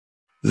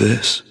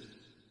This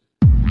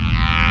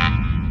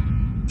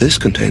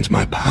contains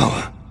my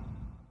power.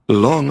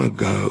 Long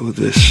ago,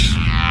 this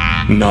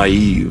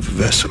naive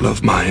vessel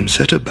of mine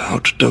set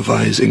about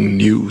devising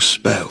new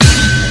spells.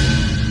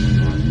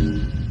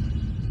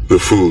 The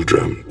fool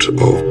dreamt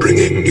of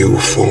bringing new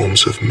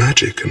forms of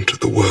magic into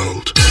the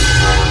world.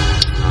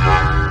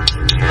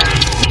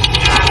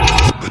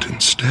 But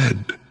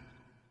instead,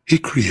 he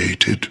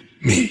created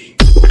me.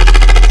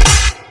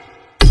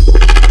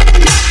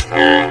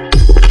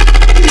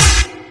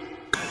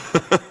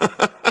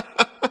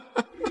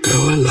 Go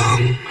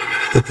along.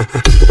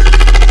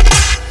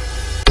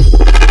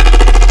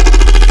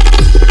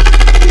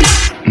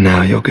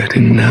 Now you're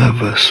getting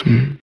nervous,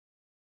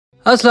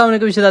 अस्सलाम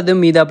वालेकुम शहजादे,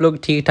 उम्मीद आप लोग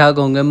ठीक ठाक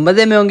होंगे,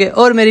 मजे में होंगे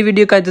और मेरी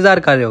वीडियो का इंतजार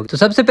कर रहे होंगे। तो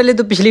सबसे पहले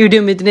तो पिछली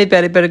वीडियो में इतने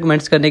प्यारे प्यारे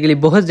कमेंट्स करने के लिए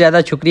बहुत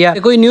ज्यादा शुक्रिया।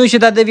 कोई न्यू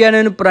शहजादे भी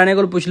आने पुराने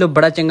को पूछ लो,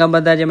 बड़ा चंगा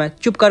बंदा है। मैं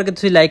चुप करके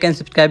तुसी लाइक एंड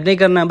सब्सक्राइब नहीं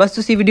करना, बस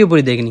तुसी वीडियो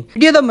पूरी देखनी।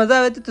 वीडियो तो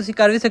मजा आए तो तुसी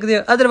कर भी सकते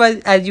हो,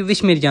 अदरवाइज एज यू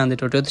विश मेरी जान दे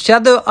टोटे। तो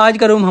शायद आज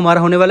का रूम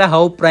हमारा होने वाला है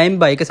हाउ प्राइम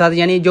भाई के साथ,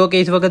 यानी जो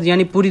कि इस वक्त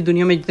यानी पूरी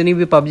दुनिया में जितनी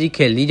भी पबजी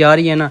खेली जा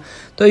रही है ना,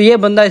 तो ये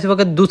बंदा इस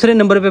वक्त दूसरे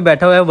नंबर पे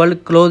बैठा हुआ है वर्ल्ड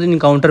क्लोज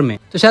इनकाउंटर में।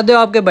 तो शायद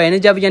आपके भाई ने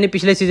जब यानी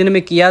पिछले सीजन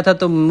में किया था,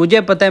 तो मुझे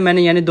पता है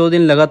मैंने यानी 2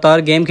 दिन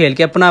लगातार गेम खेल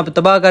के अपना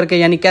तबाह करके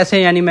यानी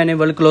कैसे यानी मैंने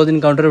वर्ल्ड क्लोज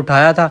इनकाउंटर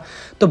उठाया था।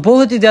 तो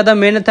बहुत ही ज़्यादा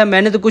मेहनत है,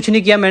 मैंने तो कुछ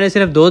नहीं किया, मैंने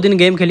सिर्फ 2 दिन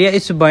गेम खेलिया।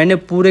 इस भाई ने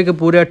पूरे के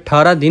पूरे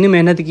 18 दिन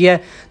मेहनत किया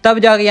है, तब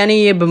जाके यानी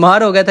ये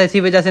बीमार हो गया था। इसी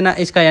वजह से ना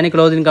इसका यानी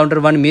क्लोज इनकाउंटर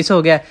 1 मिस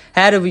हो गया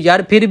है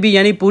यार। फिर भी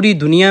यानी पूरी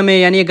दुनिया में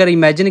यानी अगर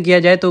इमेजिन किया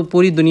जाए तो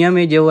पूरी दुनिया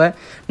में जो है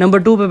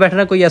नंबर 2 पे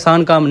बैठना कोई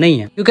आसान काम नहीं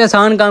है। क्योंकि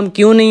आसान काम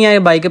क्यों नहीं है,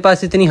 भाई के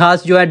पास इतनी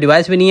खास जो है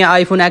डिवाइस भी नहीं है,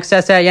 आईफोन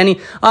XS है। यानी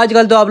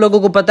आजकल तो आप लोगों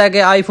को पता है कि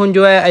आईफोन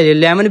जो है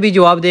 11 भी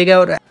जवाब देगा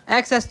और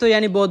XS तो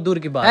यानी बहुत दूर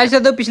की बात। ऐसा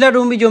तो पिछला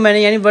रूम भी जो मैंने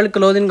यानी वर्ल्ड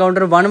क्लोज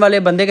इनकाउंटर 1 वाले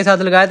बंदे के साथ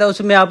लगाया था,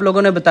 उसमें आप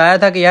लोगों ने बताया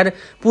था कि यार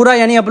पूरा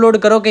यानी अपलोड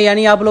करो कि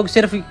यानी आप लोग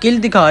सिर्फ किल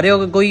दिखा रहे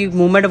हो, कोई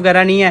मूवमेंट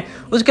वगैरह नहीं है,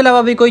 उसके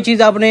अलावा भी कोई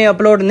चीज़ आपने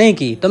अपलोड नहीं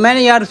की। तो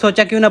मैंने यार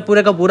सोचा क्यों ना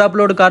पूरे का पूरा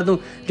अपलोड कर दूं,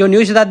 जो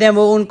न्यूज़ शहजादे हैं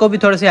वो उनको भी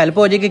थोड़ी सी हेल्प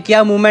हो जाए कि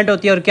क्या मूवमेंट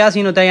होती है और क्या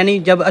सीन होता है, यानी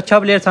जब अच्छा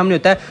प्लेयर सामने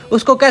होता है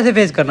उसको कैसे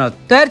फेस करना होता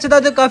है। तो यार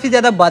शहजादे काफ़ी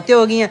ज़्यादा बातें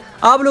हो गई हैं,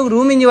 आप लोग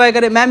रूम इंजॉय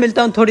करें, मैं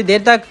मिलता हूँ थोड़ी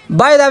देर तक।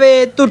 बाय द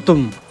वे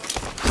तुम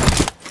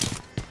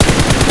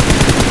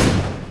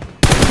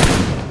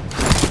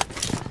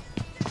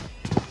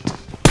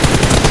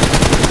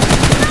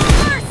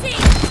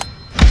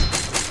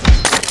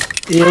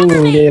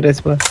ये रेस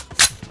पर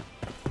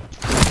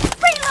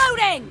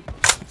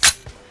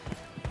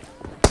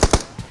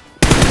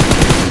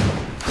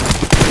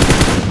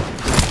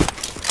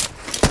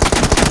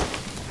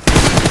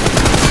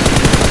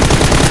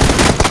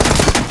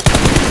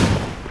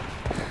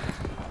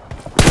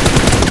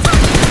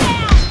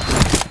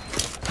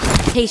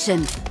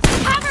Patient.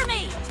 Cover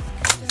me.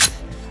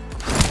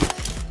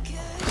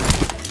 Kill.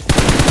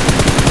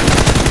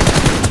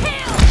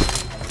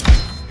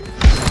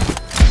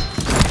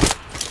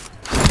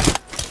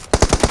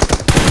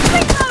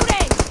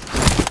 Reloading.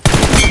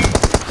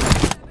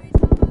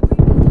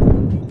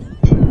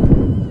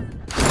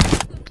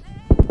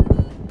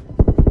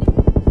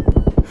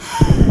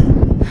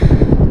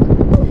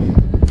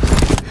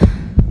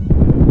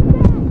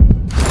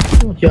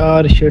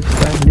 यार शिट,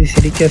 फैमिली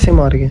सीरी कैसे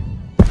मार गए।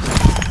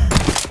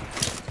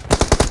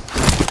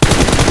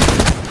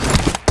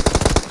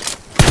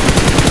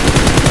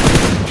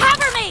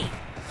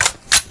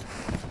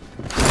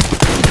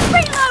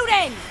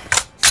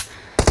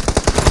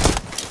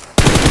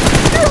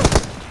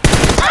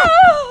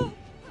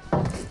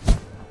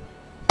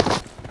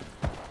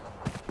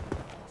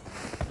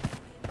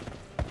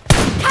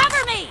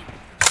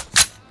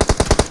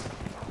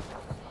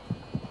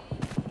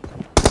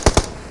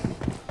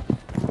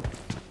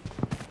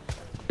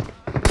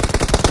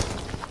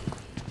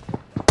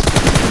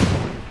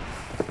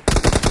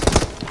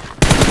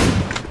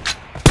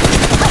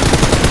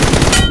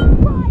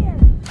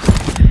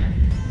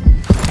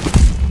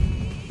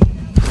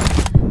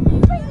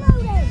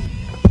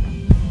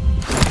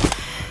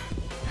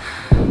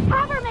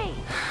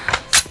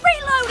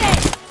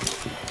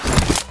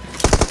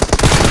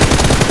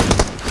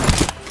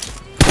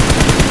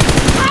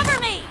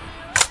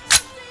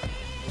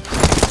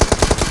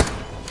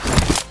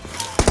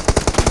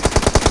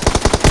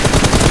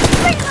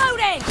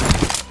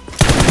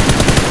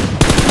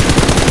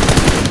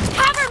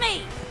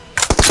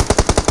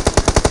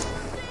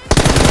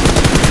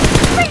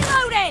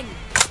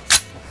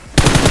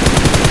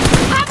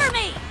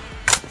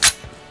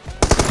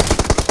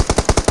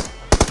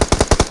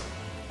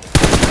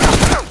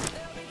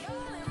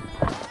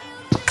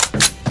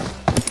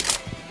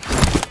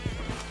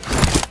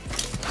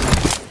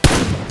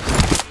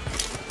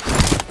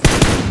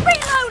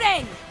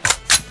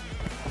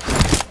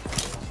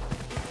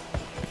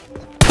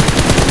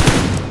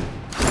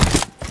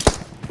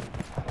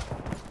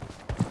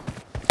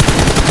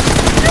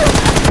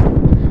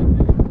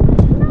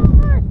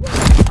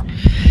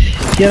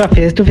 यार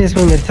फेस टू फेस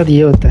में मेरे साथ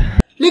ये होता है,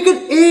 लेकिन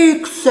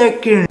 1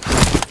 सेकंड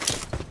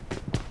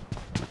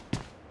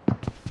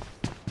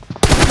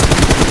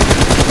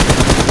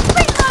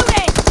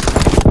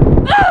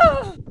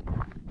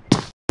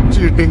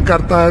एक्टिंग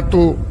करता है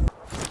तू।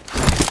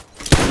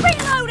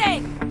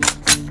 Reloading!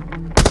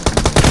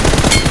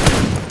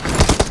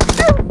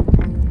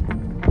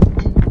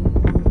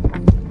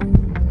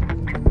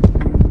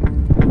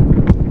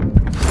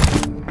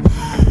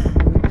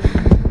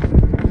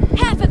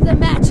 Half of the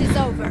match is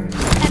over,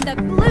 and the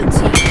blue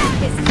team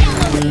is in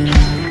the lead.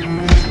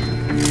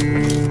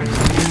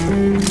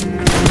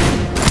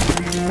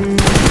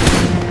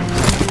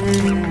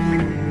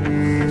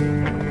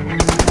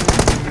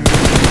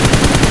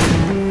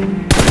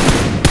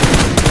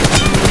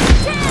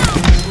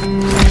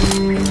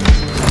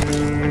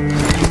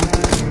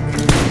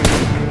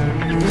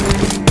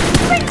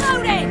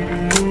 Reloading!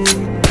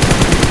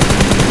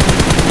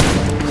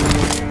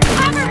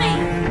 Cover me!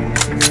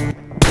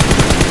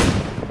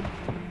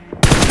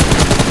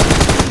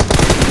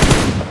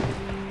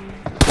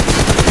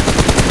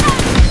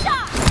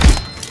 Shot!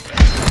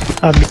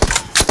 अभी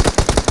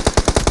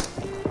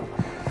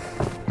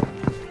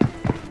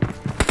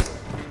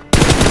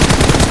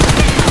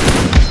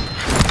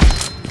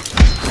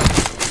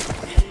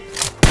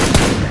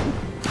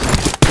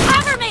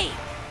Cover me!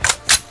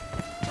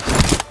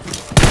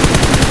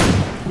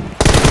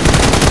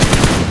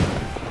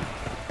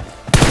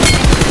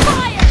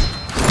 Fire!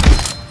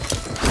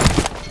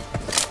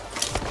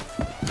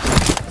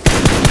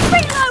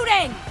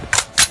 Reloading!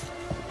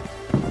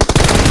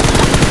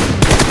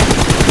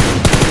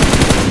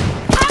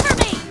 Cover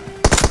me!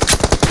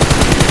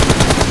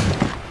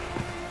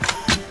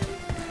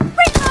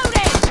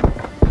 Reloading!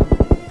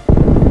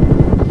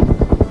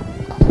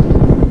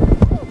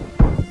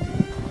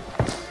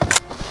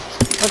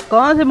 और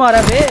कौन से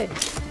मारा बे?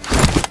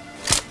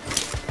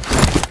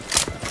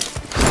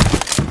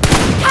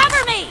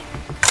 Cover me!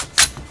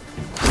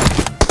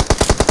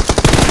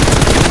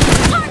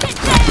 Target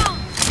down!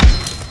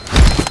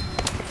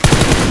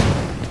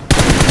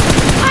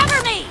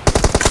 Cover me!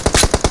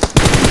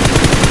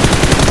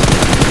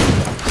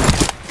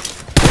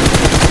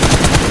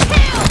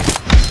 Kill!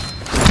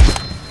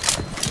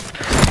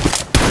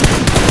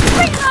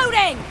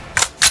 Reloading!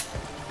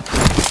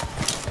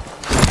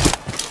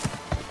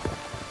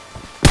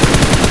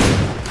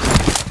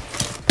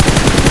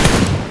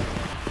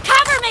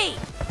 Cover me!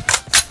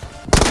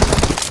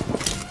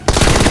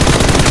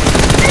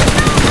 There's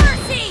no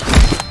mercy!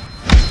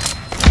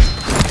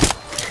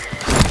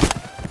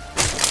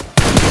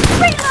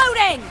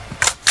 Reloading!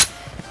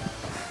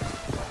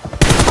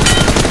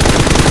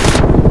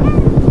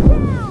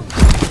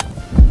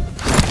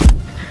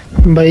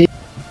 भाई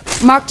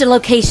Marked a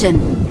location.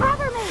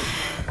 Cover me!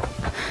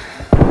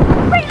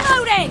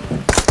 Reloading!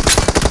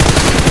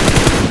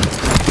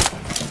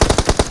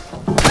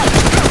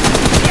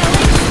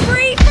 Killing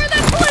spree for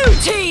the blue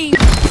team!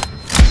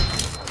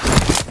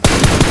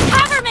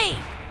 Cover me!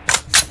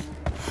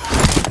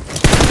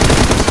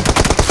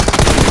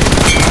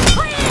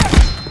 Clear!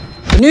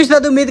 तो news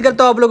दादा उम्मीद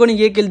करता हूँ आप लोगों ने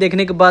ये किल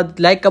देखने के बाद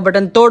लाइक का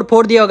बटन तोड़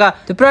फोड़ दिया होगा।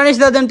 तो पुराने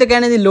दादा तो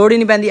कहने की लोड ही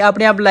नहीं पैंदी,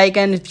 अपने आप लाइक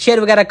एंड शेयर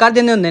वगैरह कर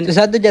देने होंगे। तो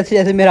साथ जैसे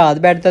जैसे मेरा हाथ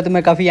बैठता है तो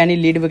मैं काफी यानी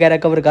लीड वगैरह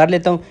कवर कर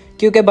लेता हूँ,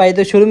 क्योंकि भाई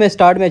तो शुरू में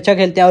स्टार्ट में अच्छा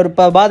खेलते हैं और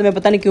बाद में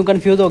पता नहीं क्यों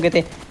कंफ्यूज हो गए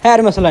थे।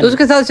 खैर मसला नहीं। तो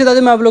उसके साथ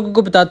दादा मैं आप लोगों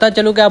को बताता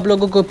चलूँ कि आप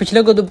लोगों को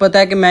पिछले को तो पता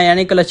है कि मैं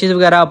यानी क्लचेस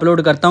वगैरह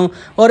अपलोड करता हूँ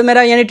और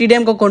मेरा यानी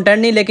TDM का कंटेंट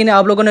नहीं, लेकिन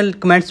आप लोगों ने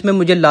कमेंट्स में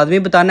मुझे लाजमी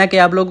बताना कि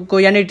आप लोगों को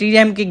यानी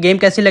TDM की गेम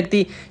कैसी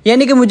लगती।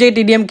 यानी कि मुझे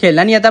TDM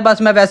खेलना नहीं आता,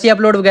 बस मैं वैसे ही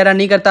अपलोड वगैरह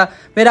नहीं करता।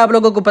 मेरा आप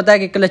लोगों को पता है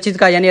कि क्लचेस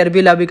का यानी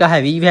अरबी लाबी का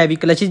हैवी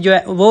क्लचेस जो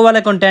है वो वाला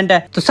कंटेंट है।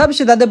 तो सब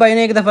शहजादे भाई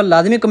ने एक दफा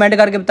लाजमी कमेंट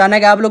करके बताना है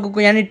कि आप लोगों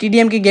को यानी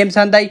TDM की गेम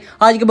पसंद आई,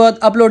 आज के बाद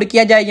अपलोड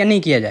किया जाए या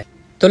नहीं किया जाए।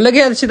 तो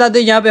लगे शहजादे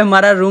यहाँ पे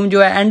हमारा रूम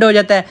जो है एंड हो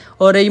जाता है।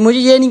 और मुझे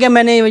ये नहीं कि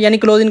मैंने यानी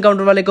क्लोज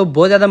इनकाउंटर वाले को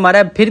बहुत ज्यादा मारा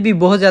है, फिर भी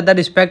बहुत ज्यादा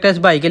रिस्पेक्ट है इस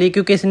भाई के लिए,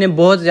 क्योंकि इसने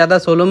बहुत ज्यादा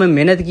सोलो में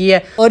मेहनत की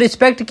है। और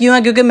रिस्पेक्ट क्यों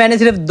है, क्योंकि मैंने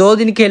सिर्फ 2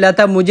 दिन खेला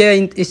था, मुझे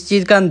इस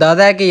चीज का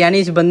अंदाजा है कि यानी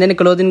इस बंदे ने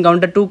क्लोज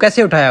इनकाउंटर 2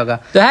 कैसे उठाया होगा।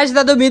 तो है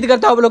शहजादे उम्मीद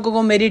करता हूँ आप लोगों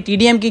को मेरी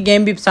TDM की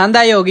गेम भी पसंद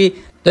आई होगी।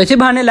 तो इसी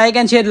बहाने लाइक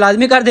एंड शेयर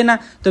लाजमी कर देना।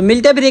 तो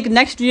मिलते हैं फिर एक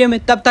नेक्स्ट वीडियो में,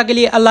 तब तक के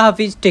लिए अल्लाह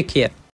हाफिज, टेक केयर।